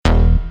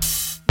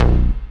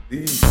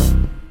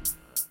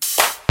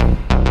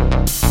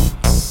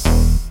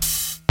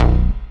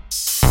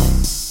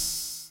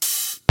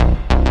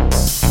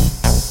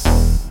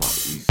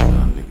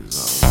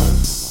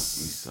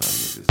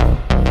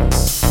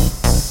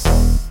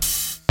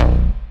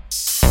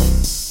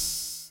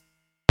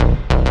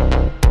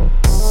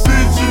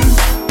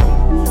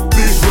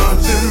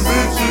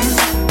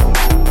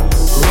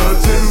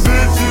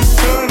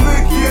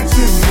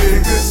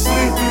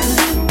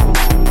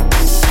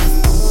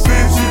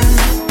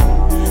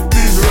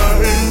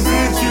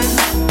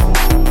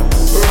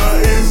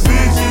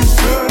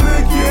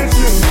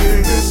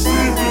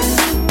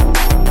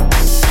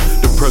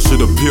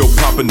The pill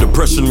popping,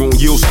 depression won't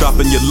yield,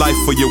 stopping your life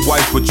for your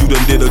wife, but you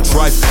done did a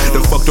trife.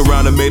 Done fucked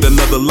around and made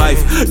another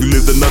life. You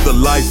lived another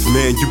life,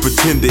 man, you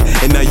pretended,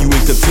 and now you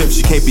in contempt.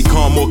 She can't be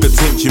calm or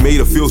content. You made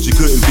her feel she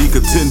couldn't be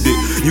contended.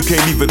 You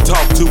can't even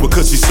talk to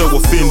because she's so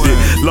offended.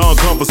 Long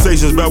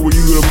conversations about where you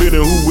done been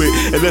and who with.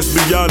 And let's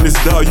be honest,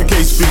 dawg, you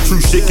can't speak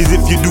true shit, cause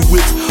if you do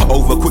it's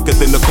over quicker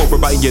than the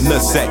cobra biting your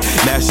nutsack.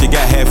 Now she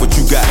got half what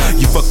you got.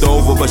 You fucked her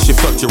over, but she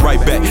fucked you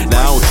right back.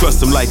 Now I don't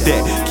trust him like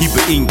that. Keep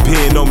an ink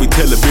pen on me,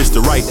 tell a bitch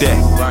to write that.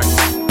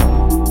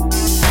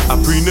 I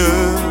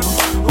prenup,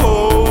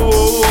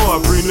 oh, I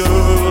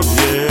prenup,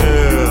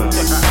 yeah.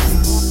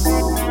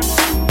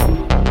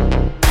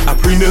 I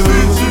prenup.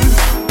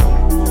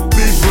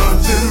 These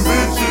rotten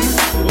bitches,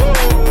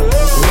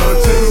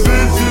 rotten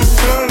bitches,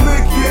 turn the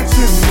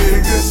kitchen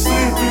niggas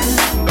sleeping.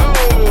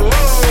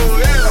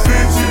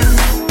 Bitches,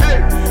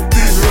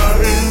 these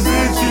rotten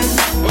bitches,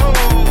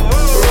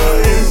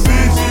 rotten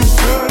bitches,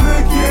 turn the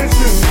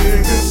kitchen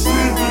niggas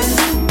sleeping.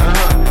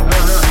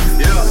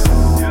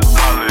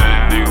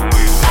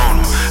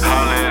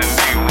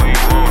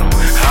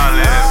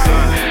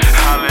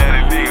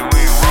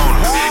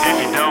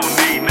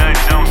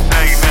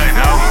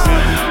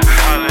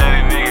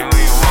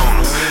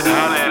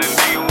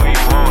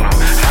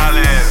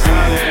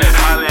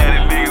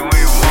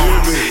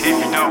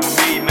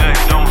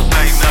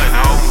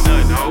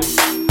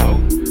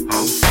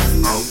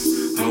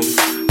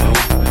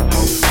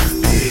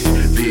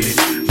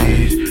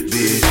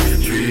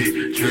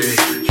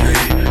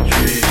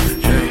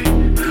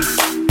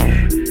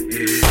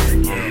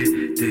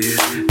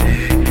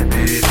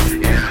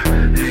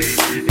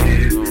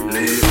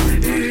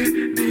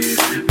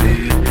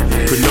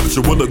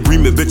 Prenuptial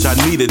agreement, bitch, I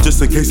need it.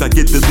 Just in case I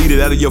get deleted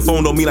out of your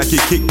phone, don't mean I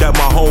get kicked out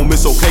my home.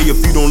 It's okay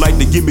if you don't like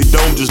to give me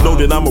dome. Just know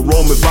that I'm a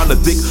Roman. Find a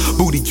thick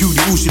booty cutie.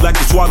 Ooh, she like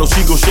to swallow,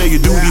 she gon' share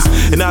your duties.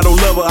 And I don't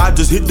love her, I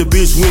just hit the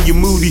bitch when you're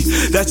moody.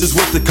 That's just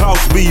what the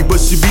cost be, but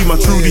she be my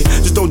Trudy.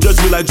 Just don't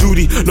judge me like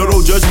Judy, no,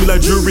 don't judge me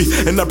like jury.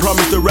 And I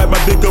promise to wrap my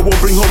dick up, won't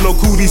bring home no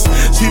cooties.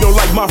 She don't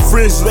like my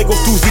friends, they go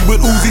Tuesday with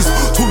Uzis.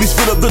 Toolies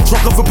fill up the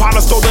trunk of a pot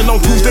of stolen on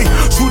Tuesday.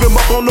 Shoot them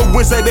up on the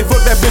Wednesday, they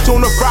fuck that bitch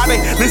on the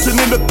Friday.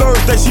 Listening to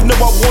Thursday, she know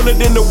I want it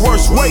in the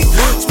worst way.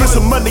 Spend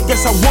some money,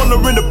 guess I want her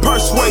in the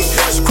purse way.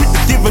 She quick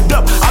to give it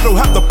up, I don't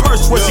have the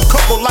purse way. She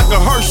couple like a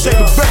Hershey,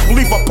 the best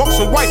belief I poke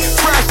some white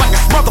trash like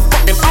it's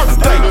motherfucking Earth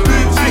Day.